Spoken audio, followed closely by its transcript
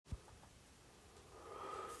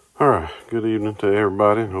All right, good evening to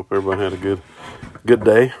everybody. Hope everybody had a good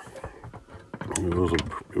day. It was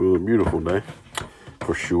a beautiful day,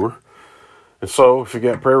 for sure. And so, if you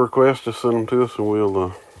got prayer requests, just send them to us, and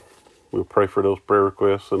we'll pray for those prayer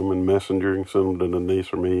requests. Send them in Messenger, and send them to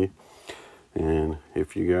Denise or me. And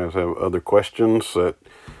if you guys have other questions that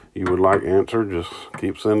you would like answered, just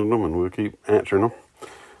keep sending them, and we'll keep answering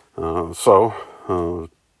them.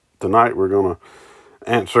 Tonight we're going to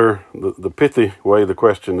answer the pithy way the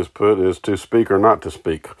question is put is to speak or not to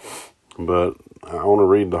speak. But I want to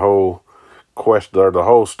read the whole question or the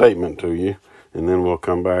whole statement to you, and then we'll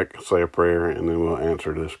come back, say a prayer, and then we'll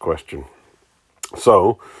answer this question.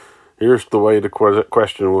 So here's the way the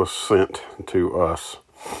question was sent to us.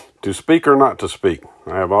 To speak or not to speak.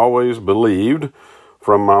 I have always believed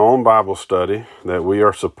from my own Bible study that we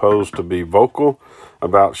are supposed to be vocal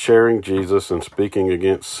about sharing Jesus and speaking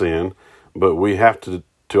against sin, but we have to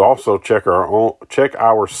also check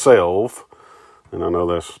ourselves, and I know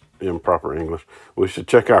that's improper English. We should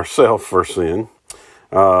check ourselves for sin.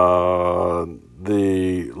 The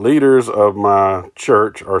leaders of my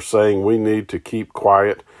church are saying we need to keep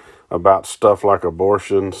quiet about stuff like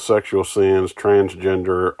abortion, sexual sins,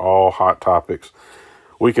 transgender, all hot topics.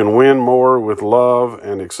 We can win more with love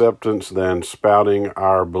and acceptance than spouting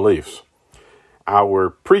our beliefs. Our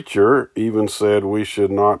preacher even said we should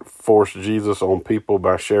not force Jesus on people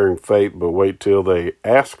by sharing faith, but wait till they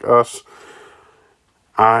ask us.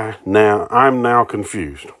 I'm now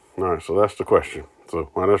confused. All right, so that's the question. So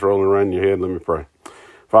while that's rolling around in your head, let me pray.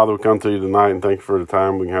 Father, we come to you tonight and thank you for the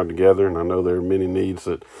time we can have together. And I know there are many needs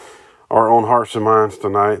that are on hearts and minds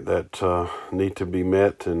tonight that need to be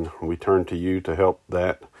met, and we turn to you to help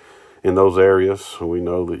that in those areas. We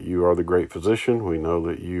know that you are the great physician. We know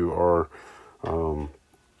that you are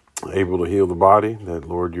able to heal the body, that,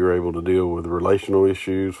 Lord, you're able to deal with relational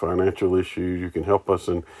issues, financial issues. You can help us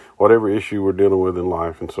in whatever issue we're dealing with in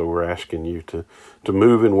life. And so we're asking you to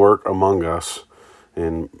move and work among us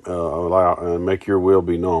and allow and make your will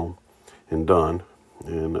be known and done.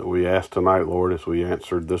 And we ask tonight, Lord, as we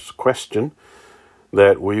answered this question,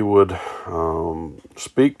 that we would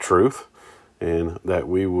speak truth, and that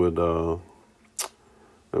we would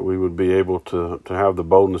be able to have the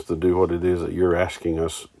boldness to do what it is that you're asking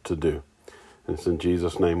us to do. And it's in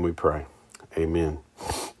Jesus' name we pray. Amen.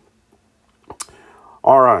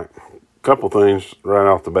 All right, a couple things right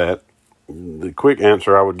off the bat. The quick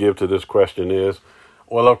answer I would give to this question is,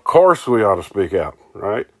 well, of course we ought to speak out,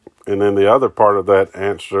 right? And then the other part of that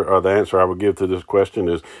answer, or the answer I would give to this question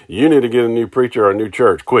is, you need to get a new preacher or a new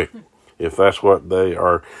church, quick, if that's what they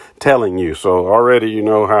are telling you. So already you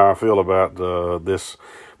know how I feel about this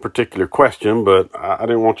particular question, but I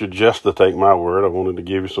didn't want you just to take my word. I wanted to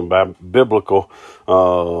give you some biblical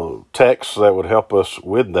texts that would help us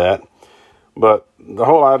with that. But the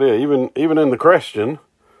whole idea, even in the question,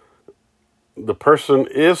 the person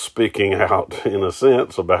is speaking out in a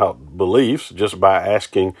sense about beliefs just by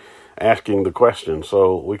asking the question.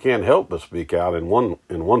 So we can't help but speak out in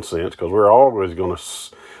one sense, because we're always going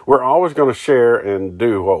to share and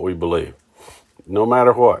do what we believe, no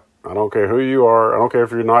matter what. I don't care who you are. I don't care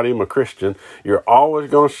if you're not even a Christian. You're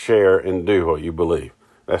always going to share and do what you believe.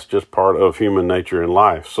 That's just part of human nature in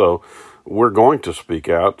life. So we're going to speak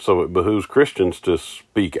out. So it behooves Christians to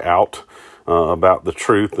speak out about the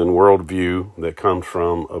truth and worldview that comes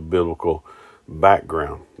from a biblical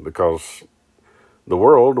background, because the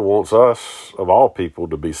world wants us, of all people,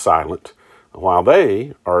 to be silent while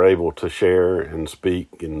they are able to share and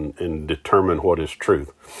speak and determine what is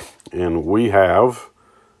truth. And we have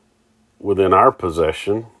within our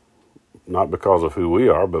possession, not because of who we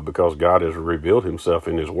are, but because God has revealed himself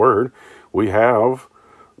in his word, we have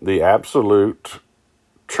the absolute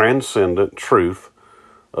transcendent truth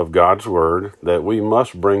of God's word that we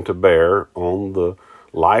must bring to bear on the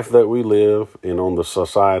life that we live and on the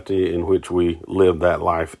society in which we live that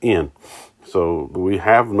life in. So we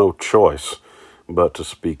have no choice but to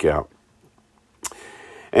speak out.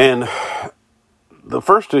 And the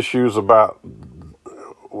first issue is about,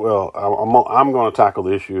 well, I'm going to tackle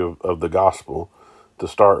the issue of the gospel to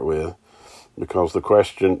start with, because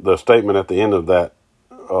the statement at the end of that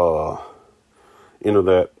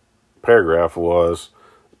paragraph was,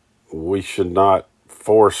 we should not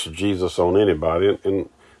force Jesus on anybody. And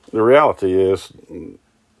the reality is,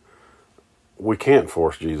 we can't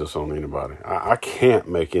force Jesus on anybody. I can't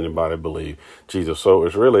make anybody believe Jesus. So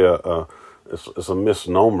it's really it's a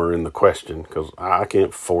misnomer in the question, because I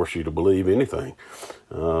can't force you to believe anything.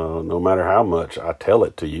 No matter how much I tell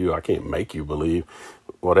it to you, I can't make you believe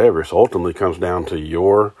whatever. It ultimately comes down to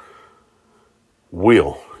your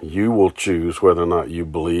will, you will choose whether or not you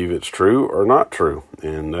believe it's true or not true.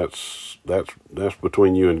 And that's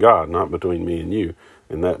between you and God, not between me and you.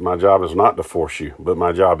 And that my job is not to force you, but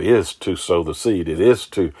my job is to sow the seed. It is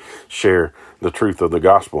to share the truth of the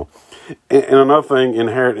gospel. And another thing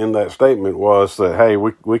inherent in that statement was that, hey,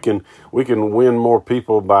 we can win more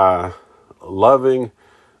people by loving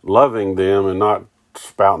them and not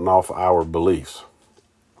spouting off our beliefs.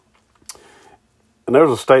 And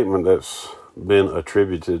there's a statement that's been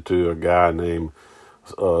attributed to a guy named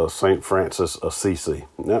St. Francis Assisi.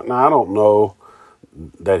 Now, I don't know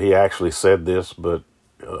that he actually said this, but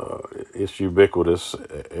it's ubiquitous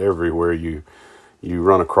everywhere you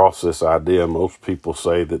run across this idea. Most people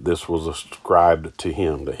say that this was ascribed to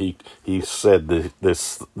him, that he said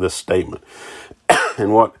this statement.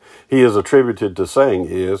 And what he is attributed to saying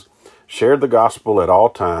is, share the gospel at all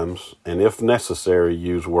times, and if necessary,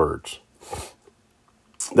 use words.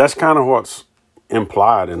 That's kind of what's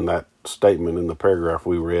implied in that statement in the paragraph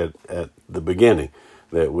we read at the beginning,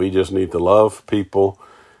 that we just need to love people,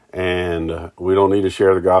 and we don't need to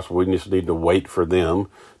share the gospel. We just need to wait for them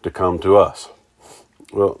to come to us.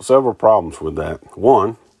 Well, several problems with that.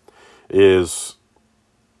 One is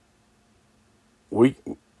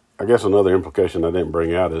I guess another implication I didn't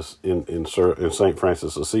bring out is in St.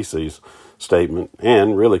 Francis Assisi's statement,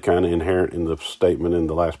 and really kind of inherent in the statement in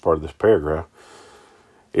the last part of this paragraph,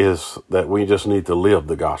 is that we just need to live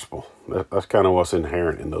the gospel. That's kind of what's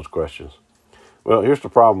inherent in those questions. Well, here's the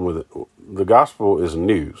problem with it. The gospel is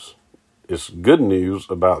news. It's good news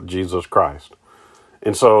about Jesus Christ.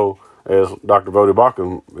 And so, as Dr. Voddie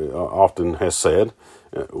Baucham often has said,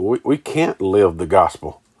 we can't live the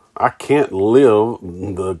gospel. I can't live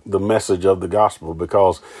the message of the gospel,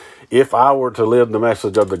 because if I were to live the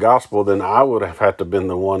message of the gospel, then I would have had to been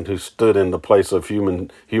the one who stood in the place of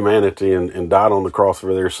humanity and died on the cross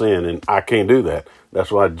for their sin, and I can't do that.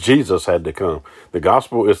 That's why Jesus had to come. The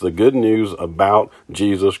gospel is the good news about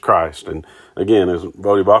Jesus Christ. And again, as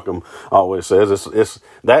Voddie Baucham always says,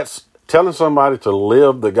 that's telling somebody to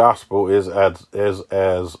live the gospel is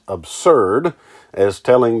as absurd as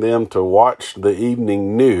telling them to watch the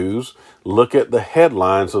evening news, look at the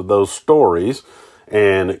headlines of those stories,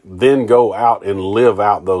 and then go out and live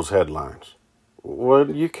out those headlines. Well,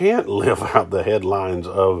 you can't live out the headlines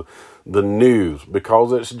of the news,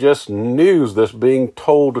 because it's just news that's being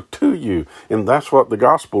told to you. And that's what the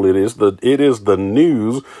gospel it is. It is the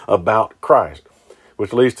news about Christ,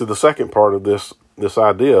 which leads to the second part of this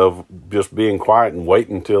idea of just being quiet and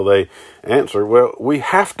waiting until they answer. Well, we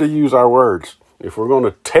have to use our words. If we're going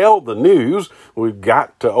to tell the news, we've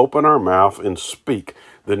got to open our mouth and speak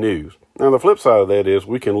the news. Now, the flip side of that is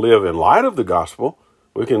we can live in light of the gospel.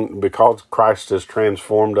 We can, because Christ has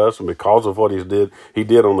transformed us, and because of what he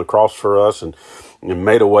did on the cross for us, and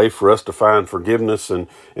made a way for us to find forgiveness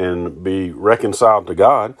and be reconciled to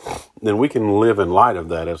God, then we can live in light of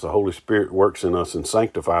that as the Holy Spirit works in us and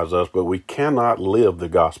sanctifies us. But we cannot live the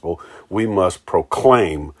gospel. We must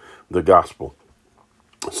proclaim the gospel.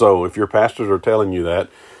 So if your pastors are telling you that,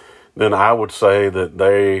 then I would say that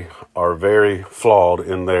they are very flawed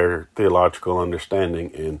in their theological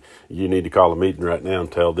understanding, and you need to call a meeting right now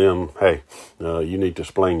and tell them, hey, you need to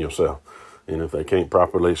explain yourself. And if they can't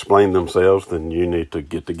properly explain themselves, then you need to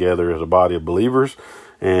get together as a body of believers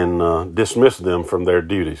and dismiss them from their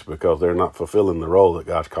duties, because they're not fulfilling the role that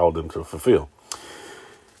God's called them to fulfill.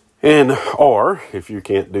 Or if you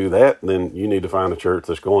can't do that, then you need to find a church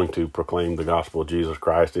that's going to proclaim the gospel of Jesus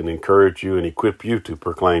Christ and encourage you and equip you to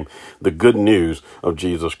proclaim the good news of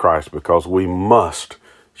Jesus Christ, because we must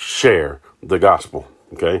share the gospel.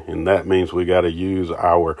 Okay. And that means we got to use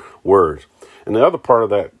our words. And the other part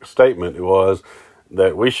of that statement was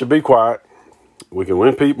that we should be quiet. We can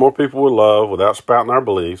win more people with love without spouting our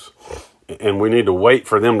beliefs. And we need to wait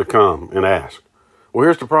for them to come and ask. Well,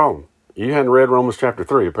 here's the problem. You hadn't read Romans chapter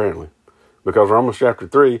 3, apparently, because Romans chapter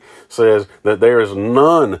 3 says that there is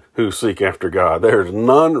none who seek after God. There is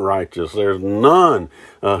none righteous. There's none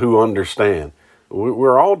who understand.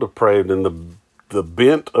 We're all depraved, and the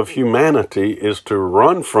bent of humanity is to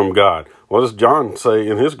run from God. What does John say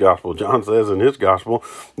in his gospel? John says in his gospel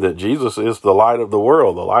that Jesus is the light of the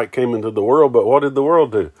world. The light came into the world, but what did the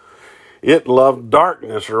world do? It loved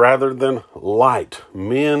darkness rather than light.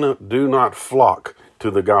 Men do not flock to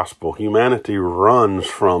the gospel. Humanity runs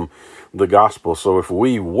from the gospel. So if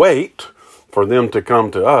we wait for them to come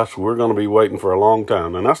to us, we're going to be waiting for a long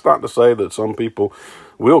time. And that's not to say that some people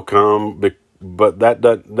will come, but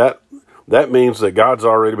that means that God's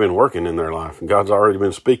already been working in their life, and God's already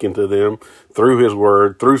been speaking to them through his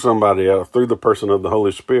word, through somebody else, through the person of the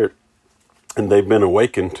Holy Spirit. And they've been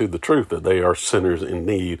awakened to the truth that they are sinners in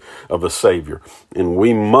need of a Savior. And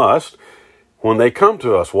we must, when they come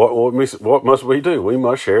to us, what must we do? We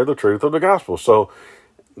must share the truth of the gospel. So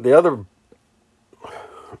the other,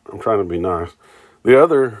 I'm trying to be nice, the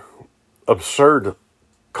other absurd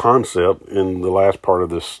concept in the last part of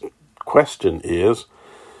this question is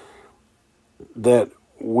that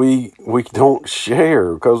we don't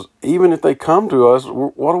share, because even if they come to us,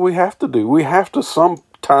 what do we have to do? We have to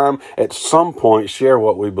at some point share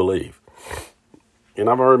what we believe. And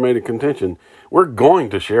I've already made a contention. We're going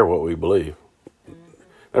to share what we believe.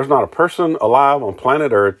 There's not a person alive on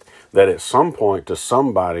planet Earth that at some point to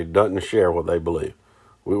somebody doesn't share what they believe.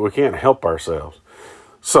 We can't help ourselves.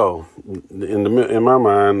 So, in my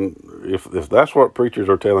mind, if that's what preachers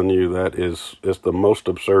are telling you, it's the most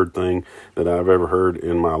absurd thing that I've ever heard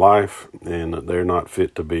in my life, and they're not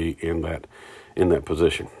fit to be in that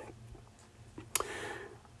position.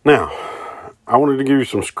 Now, I wanted to give you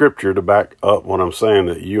some scripture to back up what I'm saying,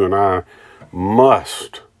 that you and I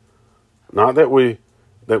must, not that we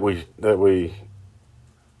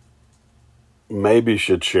maybe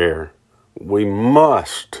should share, we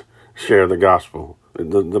must share the gospel.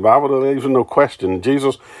 The Bible leaves no question.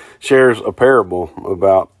 Jesus shares a parable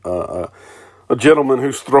about a gentleman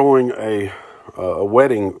who's throwing a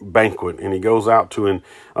wedding banquet, and he goes out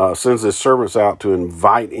sends his servants out to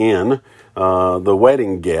invite in the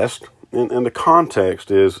wedding guest. And the context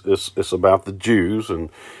is about the Jews and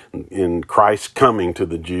in Christ coming to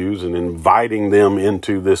the Jews and inviting them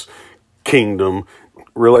into this kingdom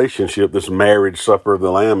relationship, this marriage supper of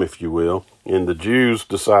the Lamb, if you will. And the Jews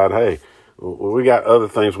decide, hey, we got other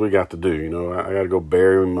things we got to do. You know, I got to go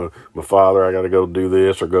bury my father. I got to go do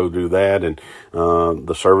this or go do that. And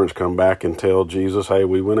the servants come back and tell Jesus, hey,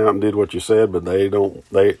 we went out and did what you said, but they don't.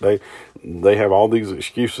 They have all these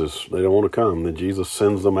excuses. They don't want to come. Then Jesus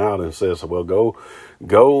sends them out and says, well, go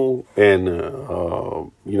and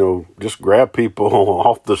just grab people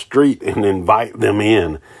off the street and invite them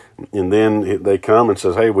in. And then they come and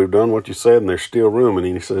says, hey, we've done what you said, and there's still room. And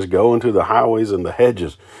he says, go into the highways and the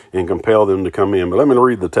hedges and compel them to come in. But let me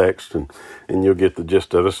read the text, and you'll get the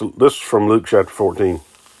gist of it. This is from Luke chapter 14,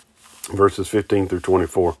 verses 15 through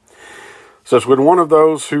 24. It says, when one of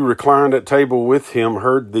those who reclined at table with him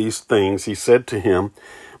heard these things, he said to him,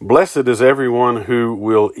 blessed is everyone who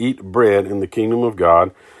will eat bread in the kingdom of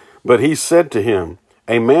God. But he said to him,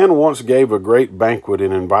 a man once gave a great banquet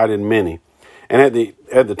and invited many. And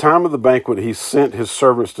at the time of the banquet, he sent his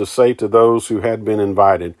servants to say to those who had been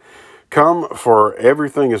invited, come, for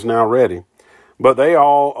everything is now ready. But they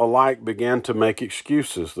all alike began to make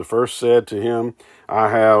excuses. The first said to him, I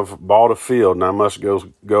have bought a field, and I must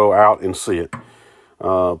go out and see it.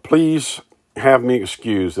 Please have me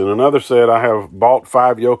excused. And another said, I have bought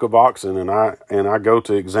 5 yoke of oxen, and I go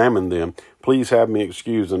to examine them. Please have me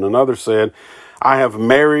excused. And another said, I have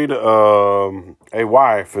married a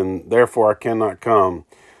wife, and therefore I cannot come.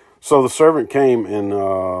 So the servant came and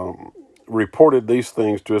reported these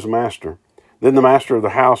things to his master. Then the master of the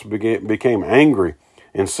house became angry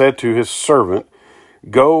and said to his servant,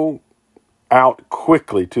 go out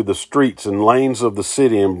quickly to the streets and lanes of the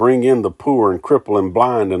city and bring in the poor and crippled and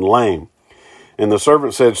blind and lame. And the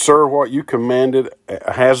servant said, sir, what you commanded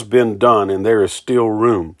has been done, and there is still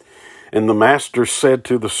room. And the master said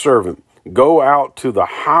to the servant, go out to the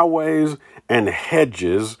highways and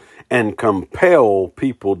hedges and compel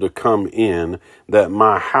people to come in, that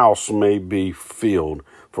my house may be filled.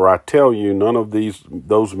 For I tell you, none of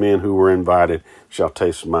those men who were invited shall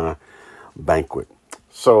taste my banquet.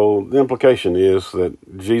 So the implication is that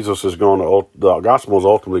the gospel is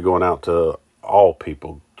ultimately going out to all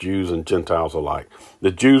people, Jews and Gentiles alike.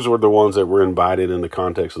 The Jews were the ones that were invited in the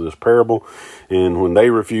context of this parable. And when they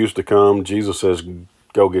refused to come, Jesus says,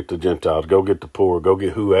 go get the Gentiles, go get the poor, go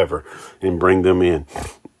get whoever, and bring them in.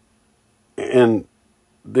 And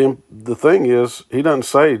the thing is, he doesn't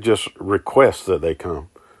say just request that they come.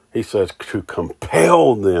 He says to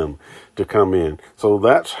compel them to come in. So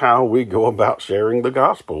that's how we go about sharing the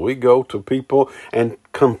gospel. We go to people and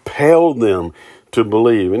compel them to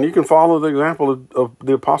believe. And you can follow the example of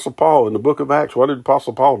the Apostle Paul in the book of Acts. What did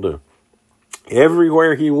Apostle Paul do?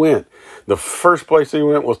 Everywhere he went, the first place he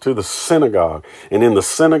went was to the synagogue. And in the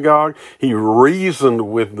synagogue, he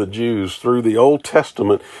reasoned with the Jews through the Old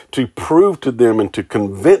Testament to prove to them and to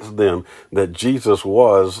convince them that Jesus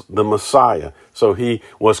was the Messiah. So he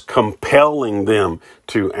was compelling them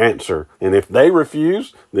to answer. And if they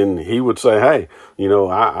refused, then he would say, hey,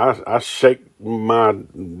 I shake my,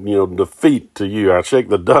 defeat to you. I shake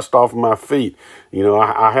the dust off my feet.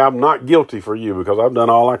 I am not guilty for you because I've done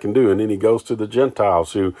all I can do. And then he goes to the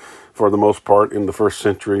Gentiles who, for the most part, in the first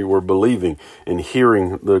century were believing and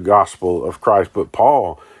hearing the gospel of Christ. But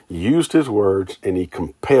Paul used his words and he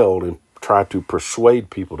compelled and tried to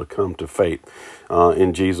persuade people to come to faith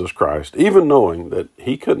in Jesus Christ, even knowing that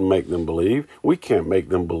he couldn't make them believe. We can't make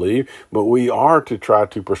them believe, but we are to try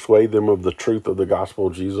to persuade them of the truth of the gospel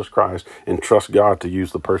of Jesus Christ and trust God to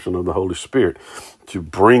use the person of the Holy Spirit to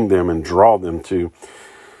bring them and draw them to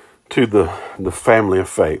the family of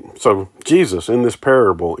faith. So Jesus in this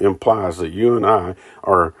parable implies that you and I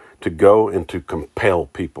are to go and to compel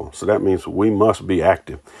people. So that means we must be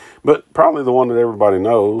active. But probably the one that everybody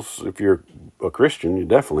knows, if you're a Christian, you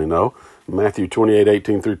definitely know, Matthew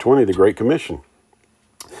 28:18-20, the Great Commission.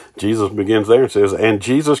 Jesus begins there and says, and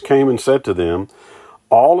Jesus came and said to them,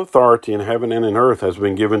 all authority in heaven and in earth has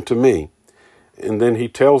been given to me. And then he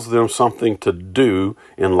tells them something to do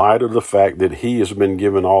in light of the fact that he has been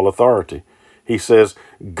given all authority. He says,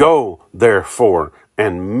 go, therefore,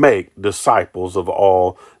 and make disciples of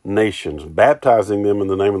all nations, baptizing them in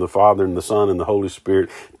the name of the Father and the Son and the Holy Spirit,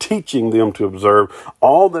 teaching them to observe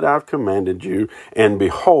all that I've commanded you. And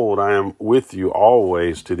behold, I am with you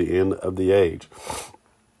always to the end of the age.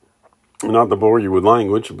 Not to bore you with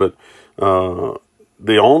language, but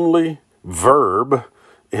the only verb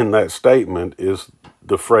in that statement is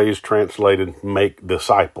the phrase translated make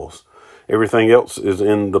disciples. Everything else is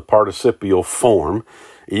in the participial form.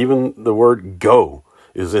 Even the word go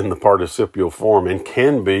is in the participial form and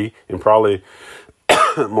can be, and probably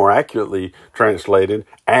more accurately translated,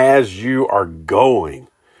 as you are going,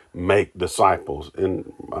 make disciples.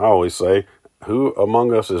 And I always say, who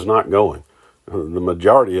among us is not going? The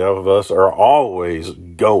majority of us are always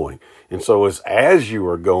going. And so it's as you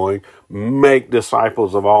are going, make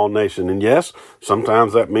disciples of all nations. And yes,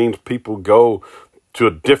 sometimes that means people go to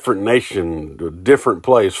a different nation, to a different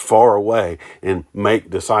place, far away, and make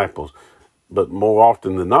disciples. But more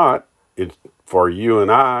often than not, it's for you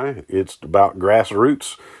and I, it's about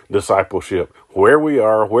grassroots discipleship. Where we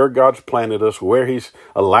are, where God's planted us, where he's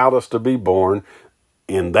allowed us to be born.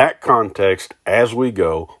 In that context, as we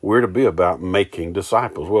go, we're to be about making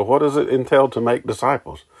disciples. Well, what does it entail to make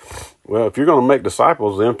disciples? Well, if you're going to make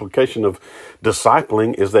disciples, the implication of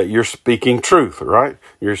discipling is that you're speaking truth, right?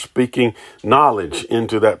 You're speaking knowledge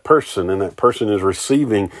into that person, and that person is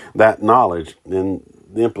receiving that knowledge. And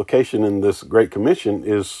the implication in this Great Commission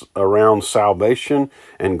is around salvation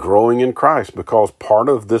and growing in Christ, because part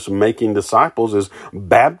of this making disciples is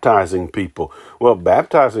baptizing people. Well,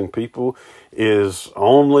 baptizing people is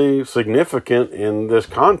only significant in this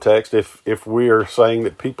context if we are saying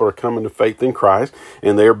that people are coming to faith in Christ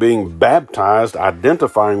and they're being baptized,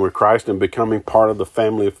 identifying with Christ and becoming part of the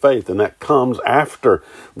family of faith. And that comes after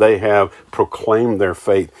they have proclaimed their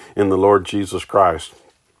faith in the Lord Jesus Christ.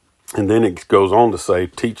 And then it goes on to say,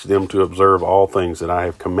 teach them to observe all things that I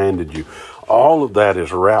have commanded you. All of that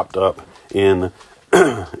is wrapped up in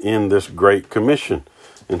this Great Commission.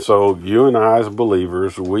 And so you and I as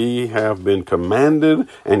believers, we have been commanded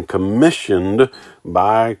and commissioned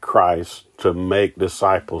by Christ to make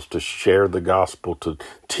disciples, to share the gospel, to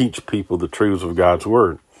teach people the truths of God's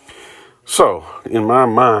word. So in my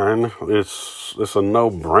mind, it's a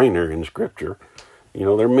no-brainer in Scripture. There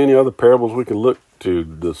are many other parables we can look to.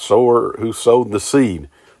 The sower who sowed the seed.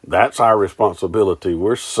 That's our responsibility.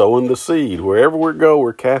 We're sowing the seed. Wherever we go,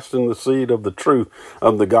 we're casting the seed of the truth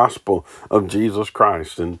of the gospel of Jesus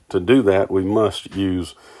Christ. And to do that, we must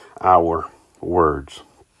use our words.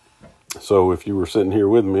 So if you were sitting here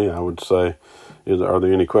with me, I would say, are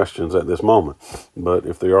there any questions at this moment? But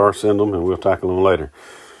if there are, send them and we'll tackle them later.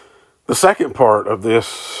 The second part of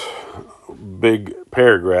this big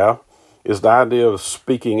paragraph is the idea of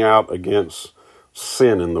speaking out against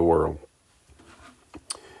sin in the world.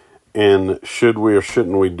 And should we or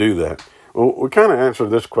shouldn't we do that? Well, we kind of answered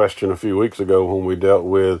this question a few weeks ago when we dealt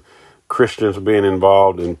with Christians being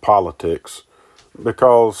involved in politics,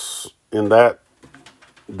 because in that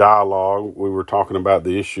dialogue we were talking about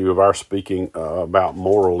the issue of our speaking about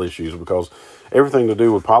moral issues, because everything to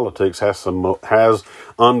do with politics has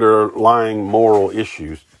underlying moral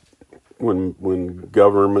issues. When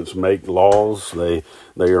governments make laws, they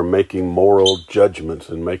are making moral judgments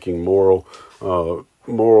and making moral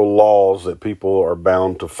laws that people are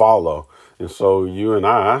bound to follow. And so you and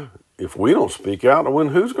I, if we don't speak out, then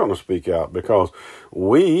who's going to speak out? Because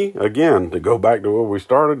we, again, to go back to where we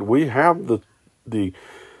started, we have the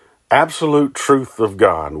absolute truth of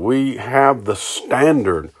God. We have the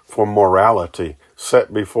standard for morality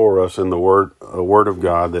set before us in the Word of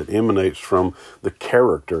God that emanates from the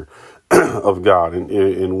character of God, and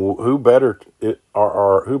who better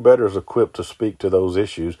who better is equipped to speak to those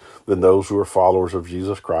issues than those who are followers of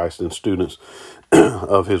Jesus Christ and students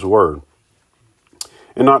of His Word.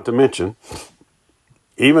 And not to mention,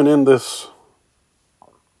 even in this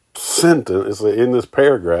sentence, in this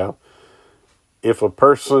paragraph, if a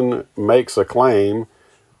person makes a claim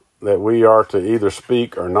that we are to either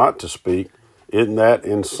speak or not to speak, isn't that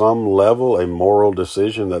in some level a moral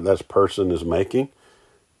decision that person is making?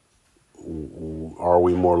 Are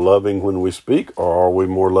we more loving when we speak, or are we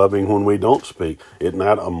more loving when we don't speak? Isn't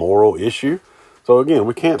that a moral issue? So again,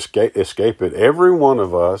 we can't escape it. Every one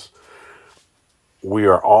of us, we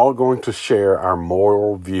are all going to share our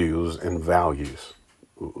moral views and values.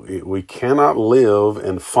 We cannot live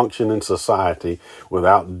and function in society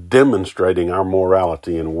without demonstrating our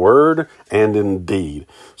morality in word and in deed.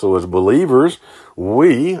 So as believers,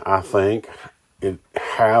 I think, it's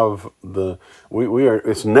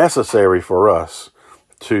necessary for us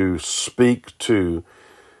to speak to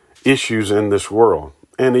issues in this world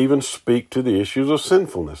and even speak to the issues of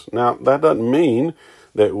sinfulness. Now, that doesn't mean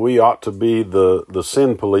that we ought to be the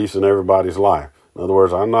sin police in everybody's life. In other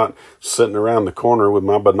words, I'm not sitting around the corner with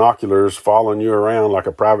my binoculars following you around like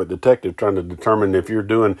a private detective trying to determine if you're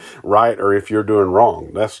doing right or if you're doing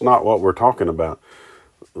wrong. That's not what we're talking about.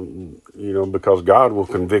 Because God will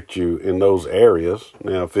convict you in those areas.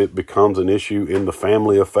 Now, if it becomes an issue in the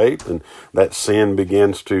family of faith and that sin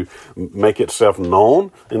begins to make itself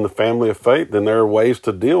known in the family of faith, then there are ways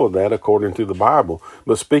to deal with that according to the Bible.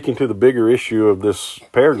 But speaking to the bigger issue of this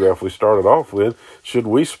paragraph we started off with, should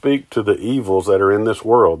we speak to the evils that are in this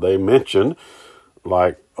world? They mentioned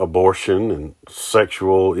like abortion and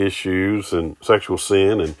sexual issues and sexual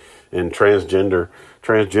sin and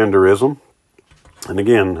transgenderism. And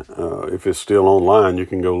again, if it's still online, you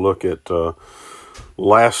can go look at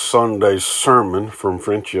last Sunday's sermon from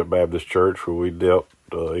Friendship Baptist Church, where we dealt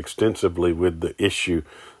extensively with the issue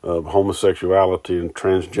of homosexuality and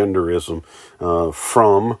transgenderism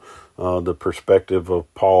from the perspective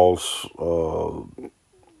of Paul's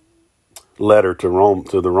letter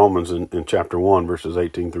to the Romans in chapter 1, verses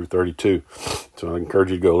 18 through 32. So I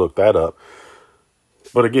encourage you to go look that up.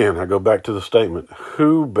 But again, I go back to the statement,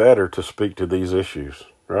 who better to speak to these issues,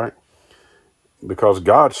 right? Because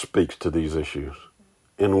God speaks to these issues.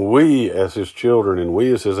 And we as His children and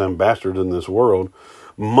we as His ambassadors in this world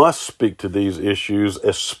must speak to these issues,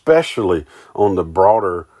 especially on the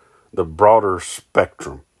broader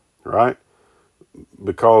spectrum, right?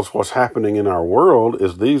 Because what's happening in our world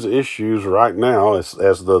is these issues right now, as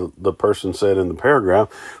the person said in the paragraph,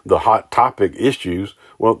 the hot topic issues,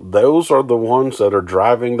 well, those are the ones that are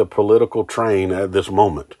driving the political train at this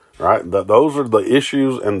moment, right? Those are the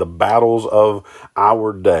issues and the battles of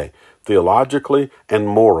our day, theologically and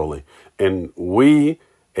morally. And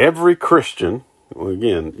every Christian,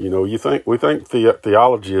 again, we think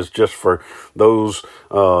theology is just for those,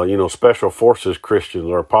 special forces Christians,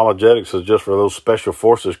 or apologetics is just for those special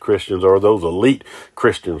forces Christians or those elite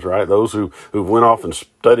Christians, right? Those who went off and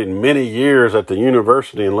studied many years at the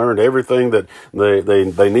university and learned everything that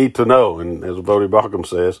they need to know. And as Voddie Baucham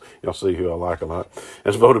says, y'all see who I like a lot.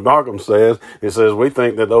 As Voddie Baucham says, we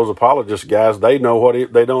think that those apologist guys, they know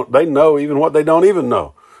they know even what they don't even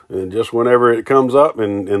know. And just whenever it comes up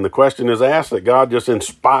and the question is asked, that God just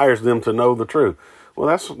inspires them to know the truth. Well,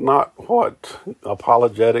 that's not what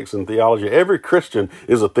apologetics and theology. Every Christian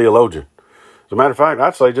is a theologian. As a matter of fact,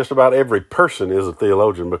 I'd say just about every person is a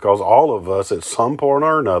theologian, because all of us at some point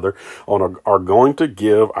or another are going to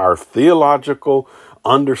give our theological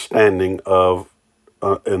understanding of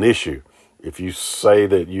an issue. If you say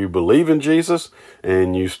that you believe in Jesus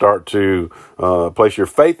and you start to place your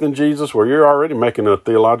faith in Jesus, well, you're already making a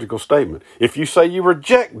theological statement. If you say you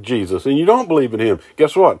reject Jesus and you don't believe in Him,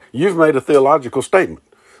 guess what? You've made a theological statement.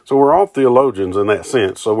 So we're all theologians in that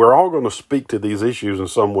sense. So we're all going to speak to these issues in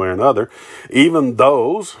some way or another. Even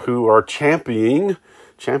those who are championing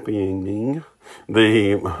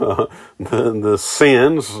the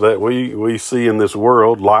sins that we see in this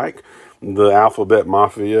world, like the alphabet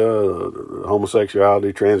mafia,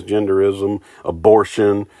 homosexuality, transgenderism,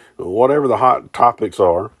 abortion, whatever the hot topics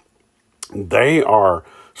are, they are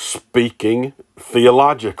speaking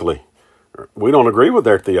theologically. We don't agree with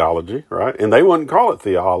their theology, right? And they wouldn't call it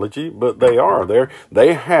theology, but they are.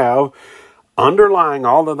 They have, underlying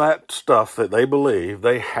all of that stuff that they believe,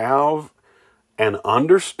 they have an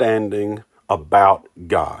understanding about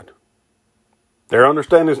God. Their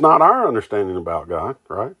understanding is not our understanding about God,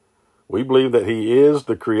 right? We believe that he is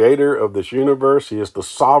the creator of this universe. He is the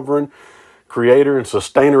sovereign creator and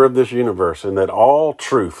sustainer of this universe, and that all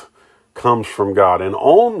truth comes from God, and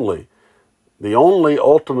the only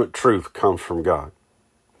ultimate truth comes from God.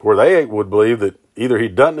 Where they would believe that either he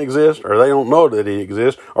doesn't exist, or they don't know that he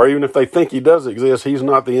exists, or even if they think he does exist, he's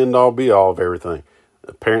not the end-all be-all of everything.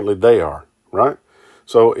 Apparently they are, right?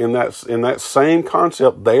 So in that same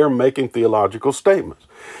concept, they are making theological statements.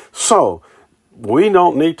 So we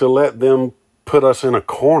don't need to let them put us in a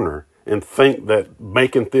corner and think that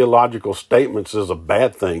making theological statements is a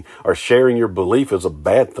bad thing, or sharing your belief is a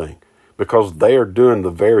bad thing, because they are doing the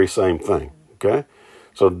very same thing, okay?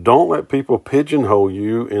 So don't let people pigeonhole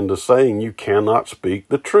you into saying you cannot speak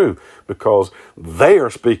the truth, because they are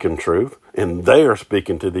speaking truth, and they are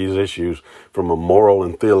speaking to these issues from a moral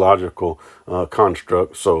and theological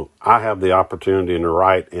construct. So I have the opportunity and the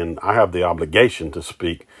right, and I have the obligation to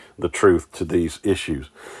speak the truth to these issues.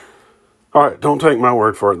 All right, don't take my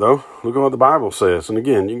word for it, though. Look at what the Bible says. And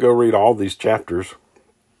again, you can go read all these chapters.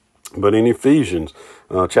 But in Ephesians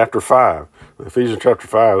chapter 5, Ephesians chapter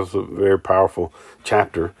 5 is a very powerful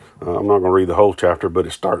chapter. I'm not going to read the whole chapter, but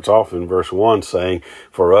it starts off in verse 1 saying,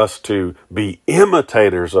 for us to be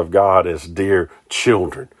imitators of God as dear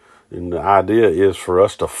children. And the idea is for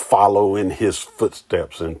us to follow in his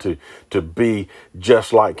footsteps and to be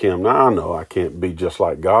just like him. Now, I know I can't be just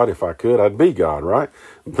like God. If I could, I'd be God, right?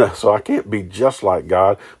 So I can't be just like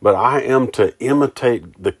God, but I am to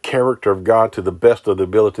imitate the character of God to the best of the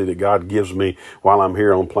ability that God gives me while I'm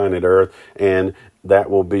here on planet Earth. And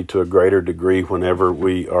that will be to a greater degree whenever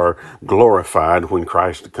we are glorified when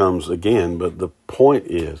Christ comes again. But the point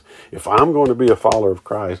is, if I'm going to be a follower of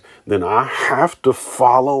Christ, then I have to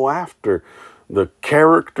follow after the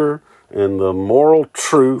character and the moral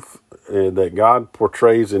truth that God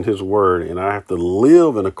portrays in his word. And I have to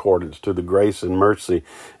live in accordance to the grace and mercy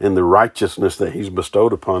and the righteousness that he's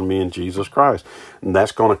bestowed upon me in Jesus Christ. And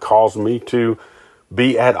that's going to cause me to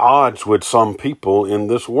be at odds with some people in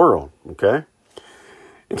this world, okay?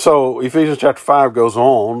 And so Ephesians chapter 5 goes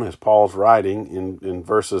on, as Paul's writing in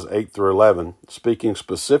verses 8 through 11, speaking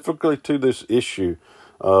specifically to this issue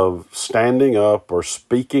of standing up or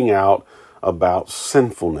speaking out about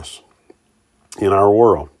sinfulness in our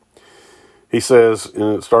world. He says,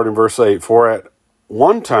 starting in verse 8, for at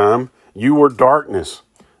one time you were darkness.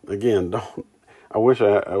 Again, I wish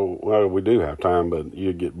we do have time, but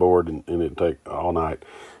you'd get bored and it'd take all night.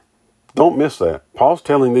 Don't miss that. Paul's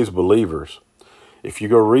telling these believers, if you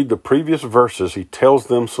go read the previous verses, he tells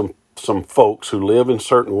them some folks who live in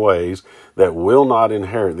certain ways that will not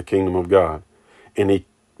inherit the kingdom of God. And he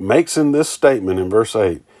makes in this statement in verse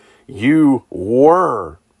 8, you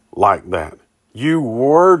were like that. You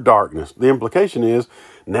were darkness. The implication is,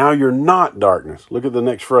 now you're not darkness. Look at the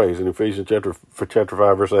next phrase in Ephesians chapter 5,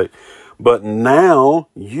 verse 8. But now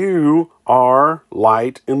you are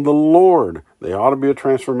light in the Lord. There ought to be a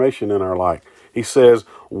transformation in our life. He says,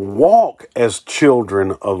 walk as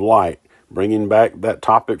children of light, bringing back that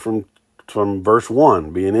topic from verse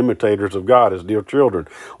 1, being imitators of God as dear children.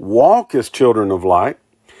 Walk as children of light.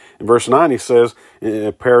 In verse 9, he says,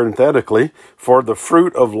 parenthetically, for the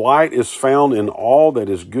fruit of light is found in all that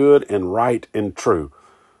is good and right and true.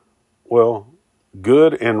 Well,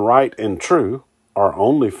 good and right and true are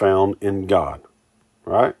only found in God,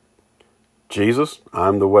 right? Jesus,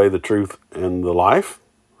 I'm the way, the truth, and the life.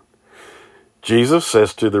 Jesus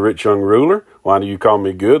says to the rich young ruler, why do you call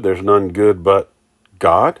me good? There's none good but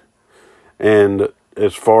God. And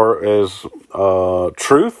as far as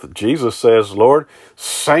truth, Jesus says, Lord,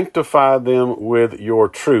 sanctify them with your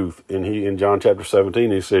truth. And in John chapter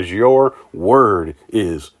 17, he says, your word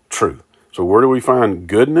is truth. So where do we find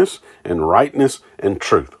goodness and rightness and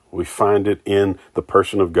truth? We find it in the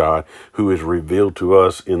person of God, who is revealed to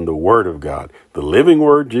us in the Word of God, the living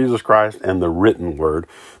Word, Jesus Christ, and the written Word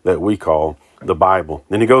that we call the Bible.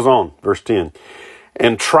 Then he goes on, verse 10,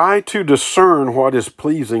 and try to discern what is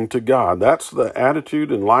pleasing to God. That's the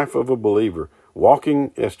attitude and life of a believer,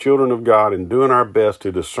 walking as children of God and doing our best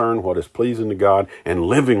to discern what is pleasing to God and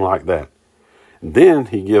living like that. And then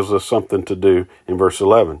he gives us something to do in verse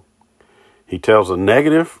 11. He tells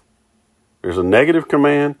there's a negative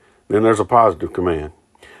command, then there's a positive command.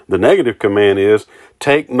 The negative command is,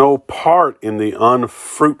 take no part in the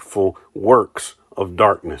unfruitful works of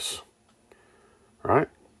darkness. Right?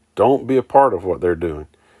 Don't be a part of what they're doing.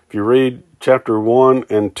 If you read chapter 1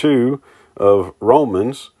 and 2 of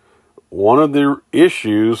Romans, one of the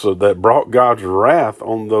issues that brought God's wrath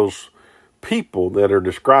on those people that are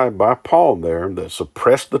described by Paul there, that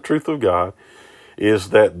suppressed the truth of God, is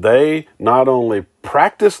that they not only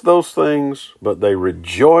practiced those things, but they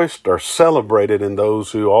rejoiced or celebrated in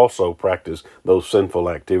those who also practice those sinful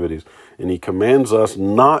activities. And he commands us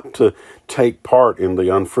not to take part in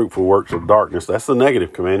the unfruitful works of darkness. That's the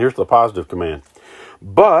negative command. Here's the positive command.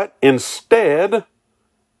 But instead,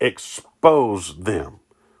 expose them.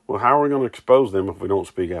 Well, how are we going to expose them if we don't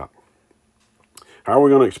speak out? How are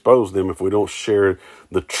we going to expose them if we don't share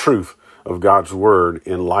the truth of God's word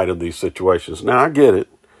in light of these situations? Now, I get it.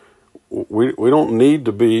 We don't need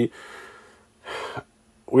to be,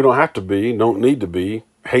 we don't have to be, don't need to be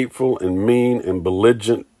hateful and mean and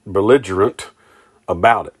belligerent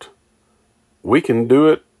about it. We can do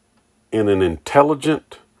it in an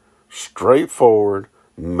intelligent, straightforward,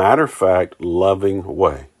 matter-of-fact, loving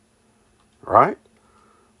way. Right?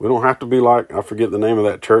 We don't have to be like, I forget the name of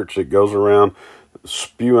that church that goes around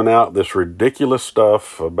spewing out this ridiculous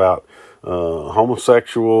stuff about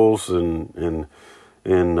homosexuals and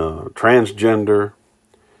transgender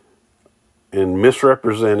and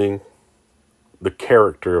misrepresenting the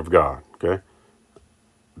character of God. Okay?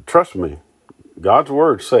 Trust me, God's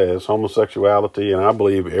word says homosexuality, and I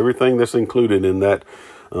believe everything that's included in that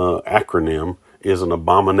acronym is an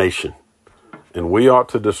abomination. And we ought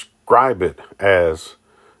to describe it as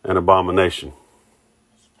an abomination.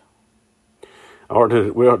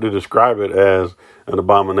 We ought to describe it as an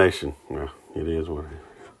abomination. Well, it is what it is.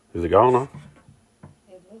 Is it gone on?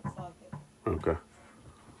 It looks like it. Okay.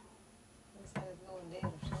 Looks like it's going dead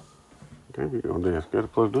or something. Can't be going dead. Got to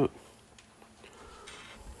plugged up.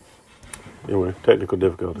 Anyway, technical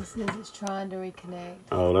difficulties. It says it's trying to reconnect.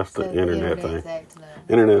 Oh, that's the internet thing. Acting up.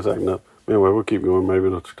 Internet's acting up. Anyway, we'll keep going. Maybe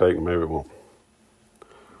it'll take, maybe it won't.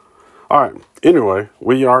 All right. Anyway,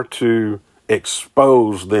 we are to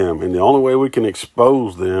expose them. And the only way we can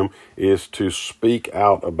expose them is to speak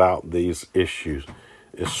out about these issues,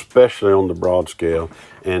 especially on the broad scale,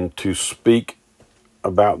 and to speak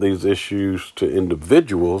about these issues to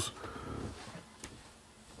individuals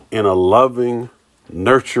in a loving,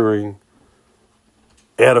 nurturing,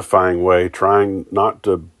 edifying way, trying not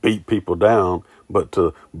to beat people down, but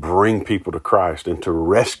to bring people to Christ and to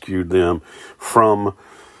rescue them from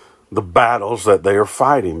the battles that they are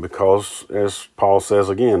fighting. Because, as Paul says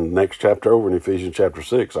again, next chapter over in Ephesians chapter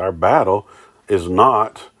 6, our battle is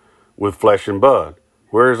not with flesh and blood.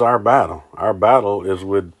 Where is our battle? Our battle is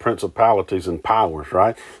with principalities and powers,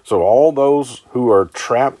 right? So all those who are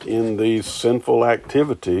trapped in these sinful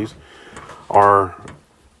activities are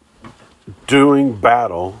doing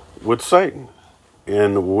battle with Satan.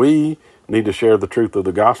 And we need to share the truth of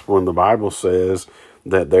the gospel. And the Bible says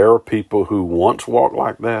that there are people who once walked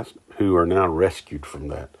like that who are now rescued from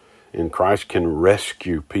that. And Christ can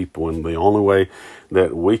rescue people. And the only way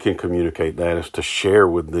that we can communicate that is to share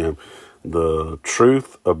with them the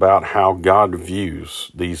truth about how God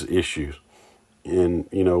views these issues. And,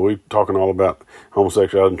 you know, we're talking all about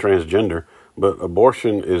homosexuality and transgender, but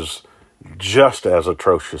abortion is just as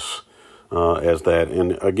atrocious as that.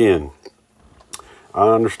 And again, I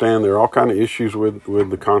understand there are all kinds of issues with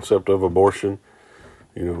the concept of abortion,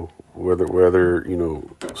 you know, whether you know,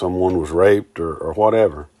 someone was raped or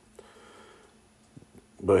whatever.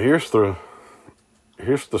 But here's the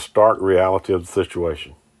stark reality of the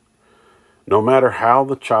situation. No matter how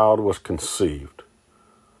the child was conceived,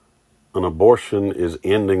 an abortion is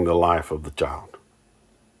ending the life of the child.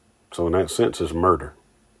 So in that sense, it's murder.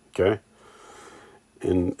 Okay?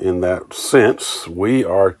 In that sense, we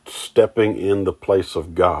are stepping in the place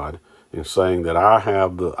of God and saying that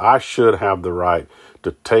I should have the right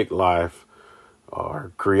to take life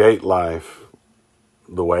or create life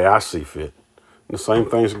the way I see fit. And the same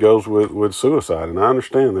thing goes with suicide. And I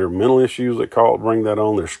understand there are mental issues that bring that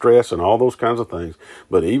on. There's stress and all those kinds of things.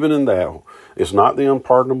 But even in that, it's not the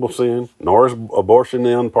unpardonable sin, nor is abortion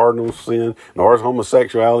the unpardonable sin, nor is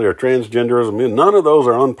homosexuality or transgenderism. None of those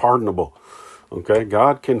are unpardonable. Okay,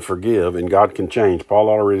 God can forgive and God can change. Paul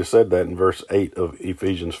already said that in verse 8 of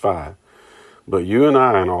Ephesians 5. But you and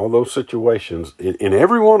I, in all those situations, in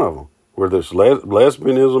every one of them, whether it's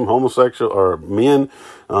lesbianism, homosexual, or men,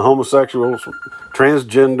 homosexuals,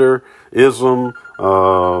 transgenderism,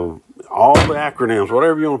 all the acronyms,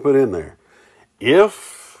 whatever you want to put in there.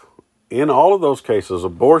 If, in all of those cases,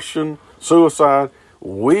 abortion, suicide,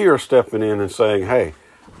 we are stepping in and saying, hey,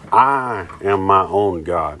 I am my own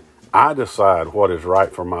God. I decide what is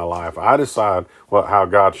right for my life. I decide how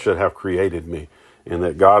God should have created me, and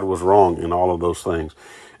that God was wrong in all of those things.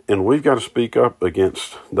 And we've got to speak up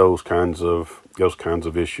against those kinds of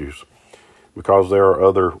issues, because there are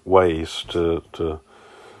other ways to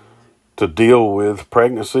deal with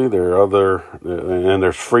pregnancy. And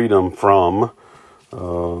there's freedom from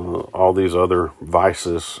all these other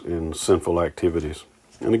vices and sinful activities.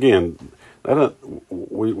 And again,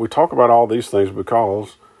 we talk about all these things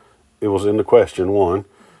because it was in the question, one,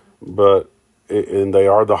 and they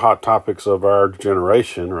are the hot topics of our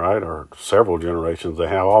generation, right? Or several generations. They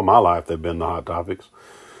have all my life. They've been the hot topics.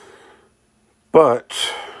 But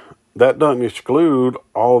that doesn't exclude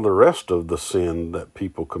all the rest of the sin that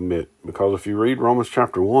people commit. Because if you read Romans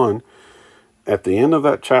chapter 1, at the end of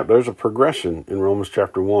that chapter, there's a progression in Romans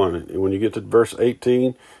chapter 1. And when you get to verse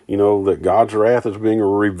 18, you know that God's wrath is being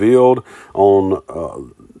revealed on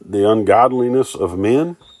the ungodliness of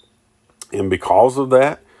men. And because of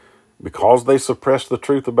that, because they suppress the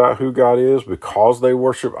truth about who God is, because they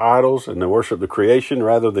worship idols and they worship the creation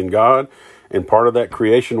rather than God, and part of that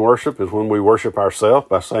creation worship is when we worship ourselves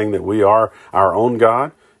by saying that we are our own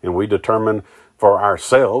God and we determine for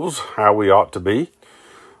ourselves how we ought to be.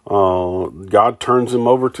 God turns them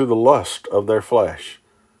over to the lust of their flesh,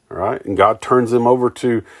 right? And God turns them over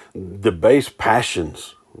to the base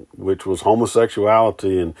passions, which was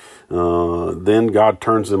homosexuality, and then God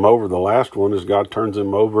turns them over. The last one is God turns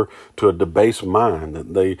them over to a debased mind,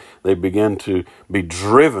 that they begin to be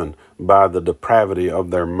driven by the depravity of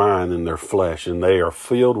their mind and their flesh, and they are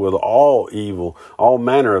filled with all evil, all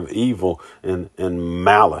manner of evil and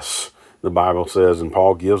malice. The Bible says, and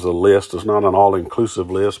Paul gives a list. It's not an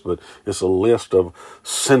all-inclusive list, but it's a list of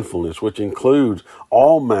sinfulness, which includes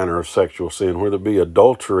all manner of sexual sin, whether it be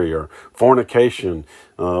adultery or fornication,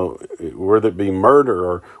 whether it be murder,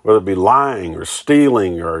 or whether it be lying or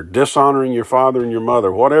stealing or dishonoring your father and your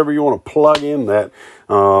mother, whatever you want to plug in that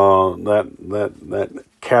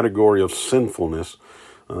category of sinfulness.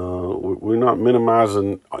 We're not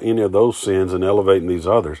minimizing any of those sins and elevating these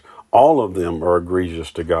others. All of them are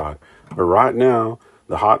egregious to God. But right now,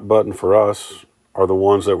 the hot button for us are the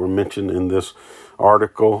ones that were mentioned in this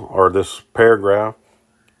article or this paragraph.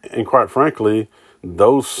 And quite frankly,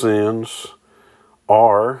 those sins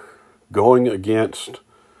are going against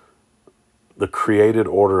the created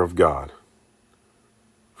order of God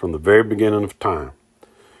from the very beginning of time.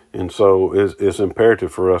 And so it's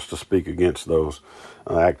imperative for us to speak against those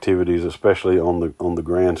activities, especially on the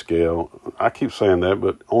grand scale. I keep saying that,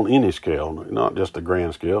 but on any scale, not just the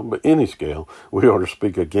grand scale, but any scale, we ought to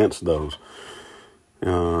speak against those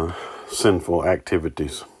sinful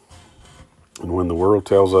activities. And when the world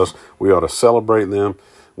tells us we ought to celebrate them,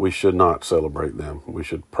 we should not celebrate them. We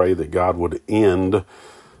should pray that God would end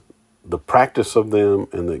the practice of them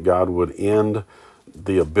and that God would end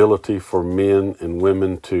the ability for men and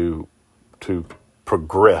women to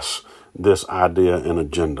progress this idea and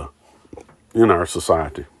agenda in our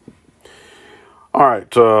society. All right,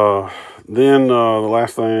 then the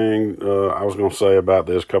last thing I was going to say about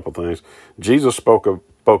this, couple things. Jesus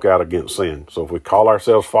spoke out against sin. So if we call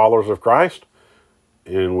ourselves followers of Christ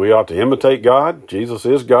and we ought to imitate God, Jesus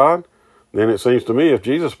is God, then it seems to me if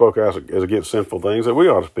Jesus spoke out against sinful things, that we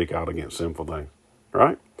ought to speak out against sinful things,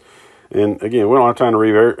 right? And again, we don't have time to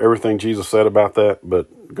read everything Jesus said about that,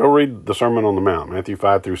 but go read the Sermon on the Mount, Matthew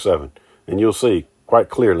 5-7, and you'll see quite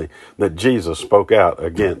clearly that Jesus spoke out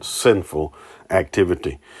against sinful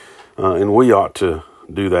activity. And we ought to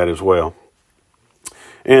do that as well.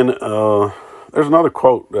 And there's another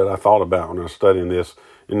quote that I thought about when I was studying this,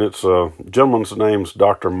 and it's gentleman's name's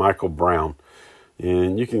Dr. Michael Brown.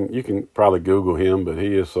 And you can probably Google him, but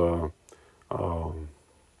he is a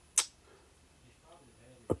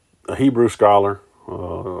Hebrew scholar.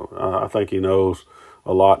 I think he knows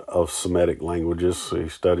a lot of Semitic languages. He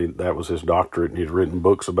studied, that was his doctorate, and he's written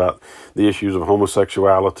books about the issues of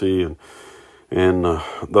homosexuality and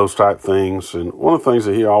those type things. And one of the things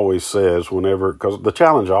that he always says whenever, because the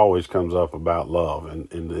challenge always comes up about love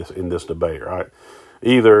in this debate, right?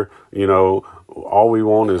 Either, all we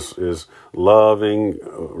want is loving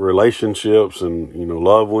relationships and,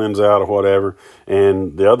 love wins out or whatever.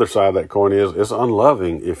 And the other side of that coin is it's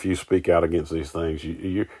unloving if you speak out against these things.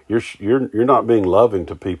 You're not being loving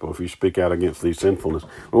to people if you speak out against these sinfulness.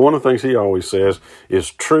 But one of the things he always says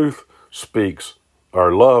is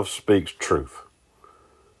love speaks truth.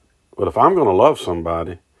 But if I'm going to love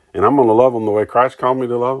somebody, and I'm going to love them the way Christ called me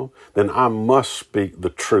to love them, then I must speak the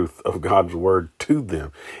truth of God's word to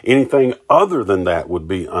them. Anything other than that would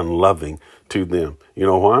be unloving to them. You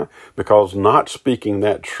know why? Because not speaking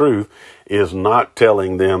that truth is not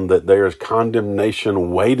telling them that there is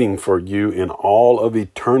condemnation waiting for you in all of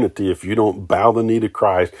eternity if you don't bow the knee to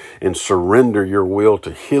Christ and surrender your will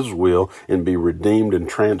to His will and be redeemed and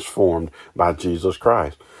transformed by Jesus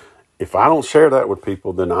Christ. If I don't share that with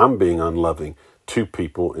people, then I'm being unloving to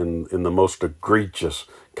people in the most egregious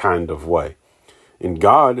kind of way. And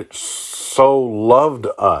God so loved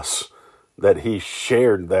us that he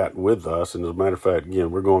shared that with us. And as a matter of fact,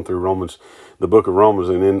 again, we're going through the book of Romans,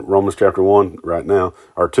 and in Romans chapter 1 right now,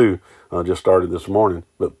 or 2, just started this morning.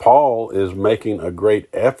 But Paul is making a great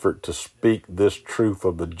effort to speak this truth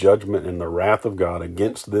of the judgment and the wrath of God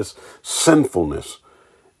against this sinfulness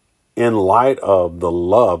in light of the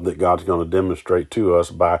love that God's going to demonstrate to us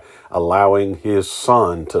by allowing his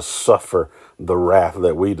son to suffer the wrath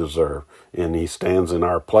that we deserve. And he stands in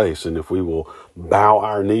our place. And if we will bow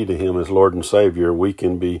our knee to him as Lord and Savior, we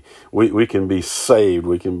can be saved.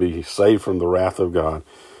 We can be saved from the wrath of God.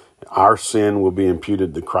 Our sin will be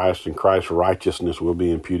imputed to Christ, and Christ's righteousness will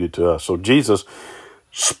be imputed to us. So Jesus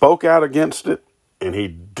spoke out against it, and he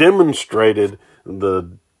demonstrated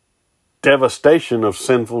the devastation of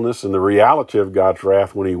sinfulness and the reality of God's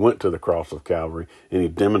wrath when he went to the cross of Calvary, and he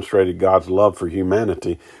demonstrated God's love for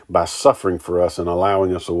humanity by suffering for us and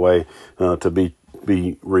allowing us a way to be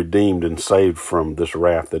redeemed and saved from this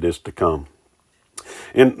wrath that is to come.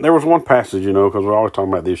 And there was one passage, because we're always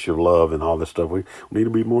talking about the issue of love and all this stuff. We need to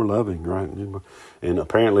be more loving, right? And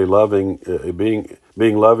apparently loving,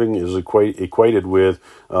 being loving is equated with,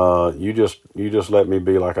 you just let me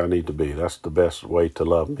be like I need to be. That's the best way to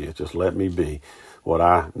love me. It's just let me be what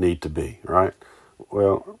I need to be, right?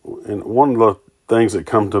 Well, and one of the things that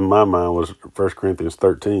come to my mind was 1 Corinthians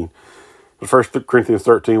 13. 1 Corinthians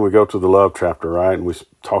 13, we go to the love chapter, right? And we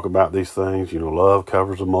talk about these things. Love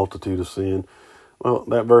covers a multitude of sin. Well,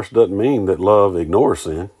 that verse doesn't mean that love ignores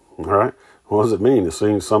sin, right? What does it mean? It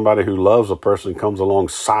means somebody who loves a person comes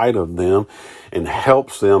alongside of them and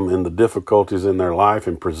helps them in the difficulties in their life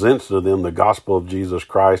and presents to them the gospel of Jesus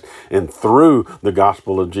Christ. And through the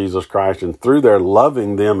gospel of Jesus Christ and through their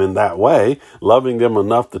loving them in that way, loving them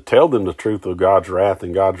enough to tell them the truth of God's wrath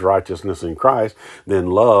and God's righteousness in Christ, then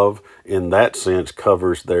love in that sense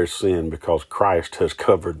covers their sin because Christ has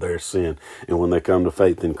covered their sin. And when they come to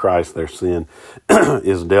faith in Christ, their sin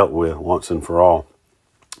is dealt with once and for all.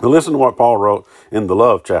 Now listen to what Paul wrote in the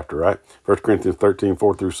love chapter, right? 1 Corinthians 13,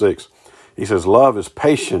 4 through 6. He says, love is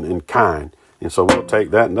patient and kind. And so we'll take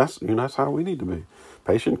that, and that's how we need to be.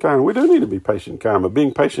 Patient and kind. We do need to be patient and kind, but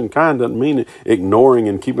being patient and kind doesn't mean ignoring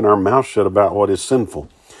and keeping our mouth shut about what is sinful.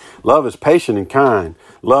 Love is patient and kind.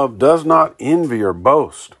 Love does not envy or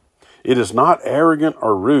boast. It is not arrogant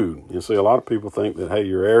or rude. You see, a lot of people think that, hey,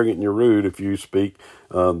 you're arrogant and you're rude if you speak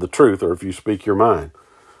the truth or if you speak your mind.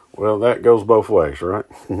 Well, that goes both ways, right?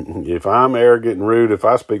 If I'm arrogant and rude, if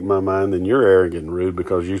I speak my mind, then you're arrogant and rude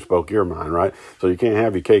because you spoke your mind, right? So you can't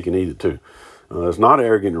have your cake and eat it too. It's not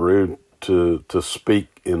arrogant and rude to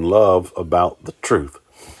speak in love about the truth.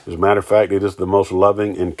 As a matter of fact, it is the most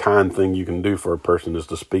loving and kind thing you can do for a person is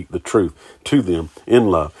to speak the truth to them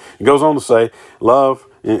in love. It goes on to say, love,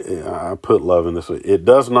 I put love in this way, it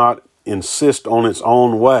does not insist on its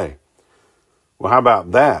own way. Well, how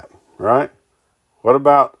about that, right? What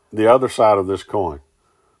about the other side of this coin?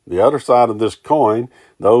 The other side of this coin,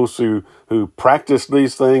 those who practice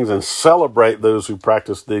these things and celebrate those who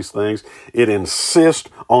practice these things, it insists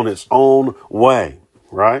on its own way,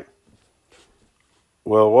 right?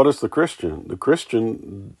 Well, what is the Christian? The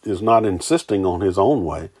Christian is not insisting on his own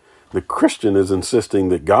way. The Christian is insisting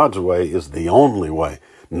that God's way is the only way.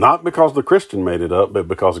 Not because the Christian made it up, but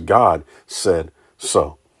because God said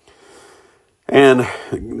so. And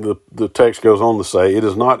the text goes on to say, it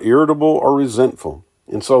is not irritable or resentful.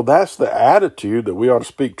 And so that's the attitude that we ought to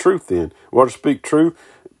speak truth in. We ought to speak truth,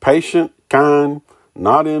 patient, kind,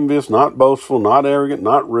 not envious, not boastful, not arrogant,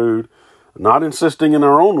 not rude, not insisting in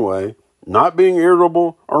our own way, not being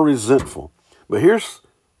irritable or resentful. But here's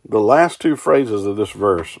the last two phrases of this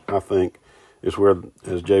verse, I think, is where,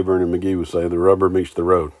 as J. Vernon McGee would say, the rubber meets the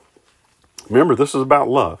road. Remember, this is about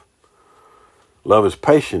love. Love is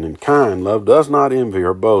patient and kind. Love does not envy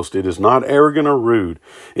or boast. It is not arrogant or rude.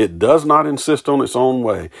 It does not insist on its own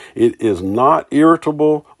way. It is not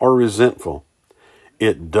irritable or resentful.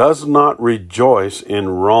 It does not rejoice in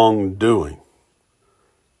wrongdoing.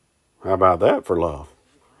 How about that for love?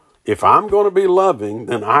 If I'm going to be loving,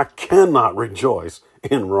 then I cannot rejoice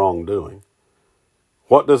in wrongdoing.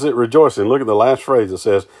 What does it rejoice in? Look at the last phrase. It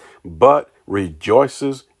says, but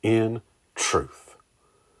rejoices in truth.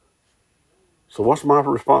 So what's my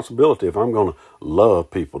responsibility if I'm going to love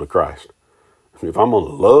people to Christ? If I'm going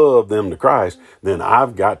to love them to Christ, then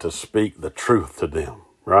I've got to speak the truth to them,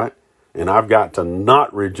 right? And I've got to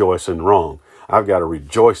not rejoice in wrong. I've got to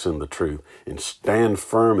rejoice in the truth and stand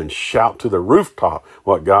firm and shout to the rooftop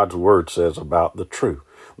what God's word says about the truth.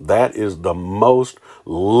 That is the most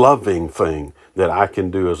loving thing that I can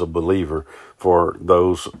do as a believer for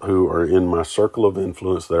those who are in my circle of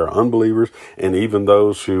influence that are unbelievers, and even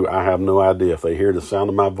those who I have no idea. If they hear the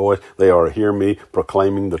sound of my voice, they ought to hear me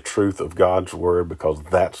proclaiming the truth of God's word, because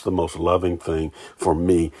that's the most loving thing for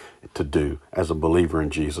me to do as a believer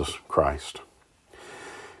in Jesus Christ.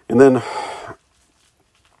 And then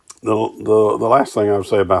the last thing I would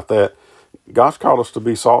say about that, God's called us to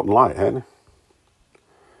be salt and light, hasn't he?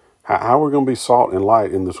 How are we going to be salt and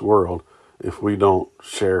light in this world if we don't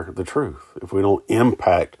share the truth? If we don't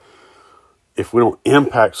impact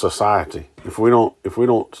society, if we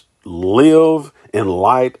don't live in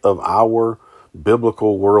light of our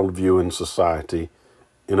biblical worldview in society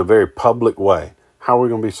in a very public way, how are we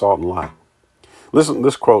going to be salt and light? Listen to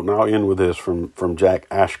this quote, and I'll end with this from Jack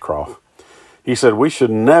Ashcroft. He said, "We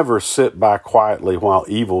should never sit by quietly while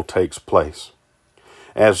evil takes place,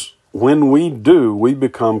 as when we do, we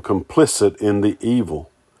become complicit in the evil.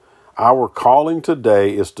 Our calling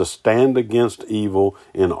today is to stand against evil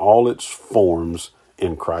in all its forms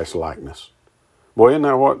in Christ's likeness." Boy, isn't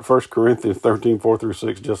that what 1 Corinthians 13,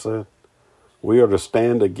 4-6 just said? We are to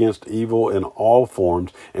stand against evil in all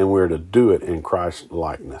forms, and we're to do it in Christ's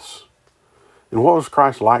likeness. And what was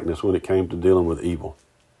Christ's likeness when it came to dealing with evil?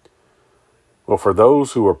 Well, for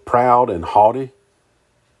those who are proud and haughty,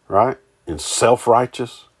 right, and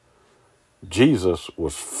self-righteous, Jesus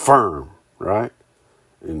was firm, right?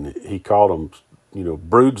 And he called them,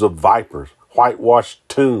 broods of vipers, whitewashed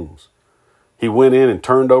tombs. He went in and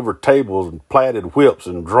turned over tables and platted whips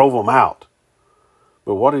and drove them out.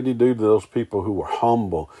 But what did he do to those people who were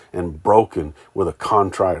humble and broken with a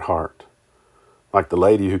contrite heart? Like the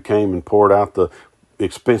lady who came and poured out the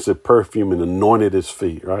expensive perfume and anointed his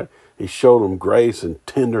feet, right? He showed them grace and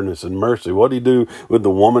tenderness and mercy. What did he do with the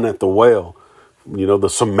woman at the well? The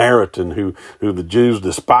Samaritan who the Jews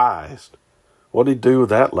despised. What did he do with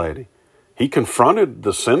that lady? He confronted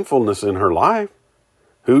the sinfulness in her life.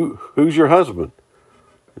 Who's your husband?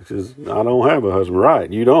 He says, I don't have a husband. Right,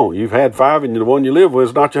 you don't. You've had 5, and the one you live with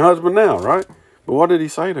is not your husband now, right? But what did he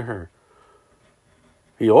say to her?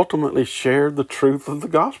 He ultimately shared the truth of the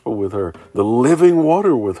gospel with her, the living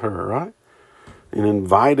water with her, right? And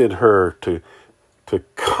invited her to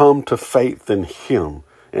come to faith in him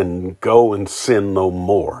and go and sin no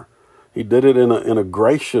more. He did it in a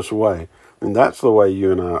gracious way. And that's the way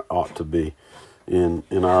you and I ought to be in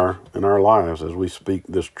our lives as we speak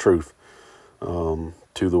this truth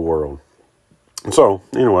to the world. And so,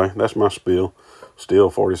 anyway, that's my spiel. Still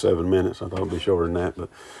 47 minutes. I thought it'd be shorter than that. But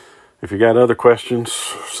if you got other questions,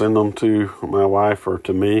 send them to my wife or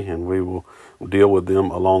to me, and we will deal with them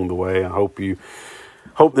along the way. I hope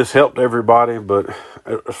this helped everybody. But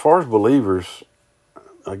as far as believers,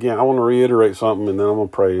 again, I want to reiterate something, and then I'm going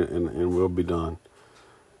to pray, and we'll be done.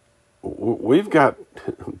 We've got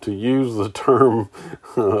to use the term,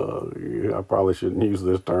 I probably shouldn't use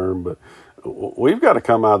this term, but we've got to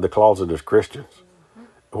come out of the closet as Christians.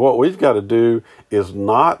 What we've got to do is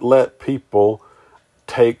not let people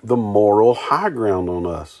take the moral high ground on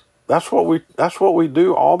us. That's what we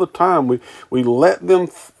do all the time. We let them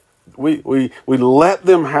we let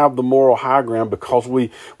them have the moral high ground because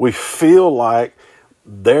we feel like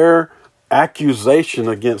their accusation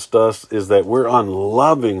against us is that we're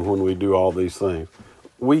unloving when we do all these things.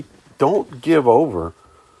 We don't give over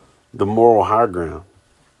the moral high ground,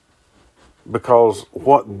 because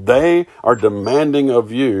what they are demanding of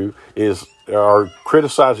you are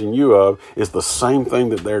criticizing you of is the same thing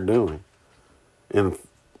that they're doing. And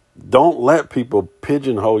don't let people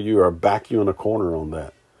pigeonhole you or back you in a corner on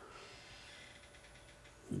that.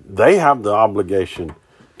 They have the obligation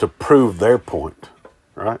to prove their point,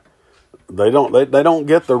 right? They don't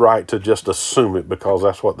get the right to just assume it because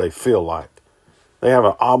that's what they feel like. They have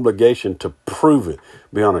an obligation to prove it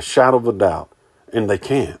beyond a shadow of a doubt, and they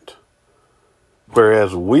can't.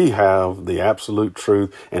 Whereas we have the absolute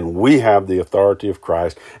truth, and we have the authority of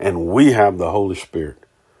Christ, and we have the Holy Spirit.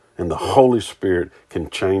 And the Holy Spirit can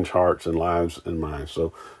change hearts and lives and minds.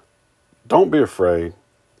 So don't be afraid.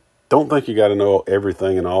 Don't think you got to know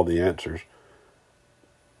everything and all the answers.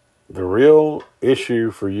 The real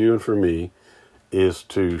issue for you and for me is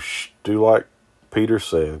to do like Peter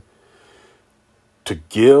said, to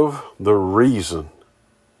give the reason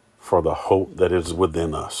for the hope that is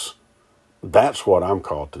within us. That's what I'm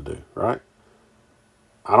called to do, right?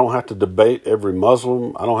 I don't have to debate every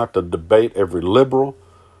Muslim. I don't have to debate every liberal.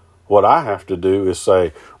 What I have to do is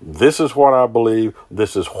say, this is what I believe.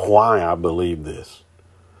 This is why I believe this.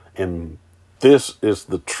 And this is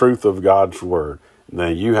the truth of God's word. Now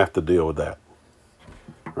you have to deal with that.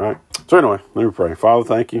 Right? So anyway, let me pray. Father,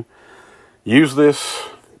 thank you. Use this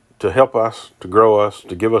to help us, to grow us,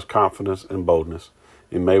 to give us confidence and boldness.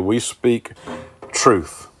 and may we speak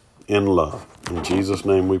truth in love. In Jesus'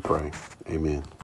 name we pray. Amen.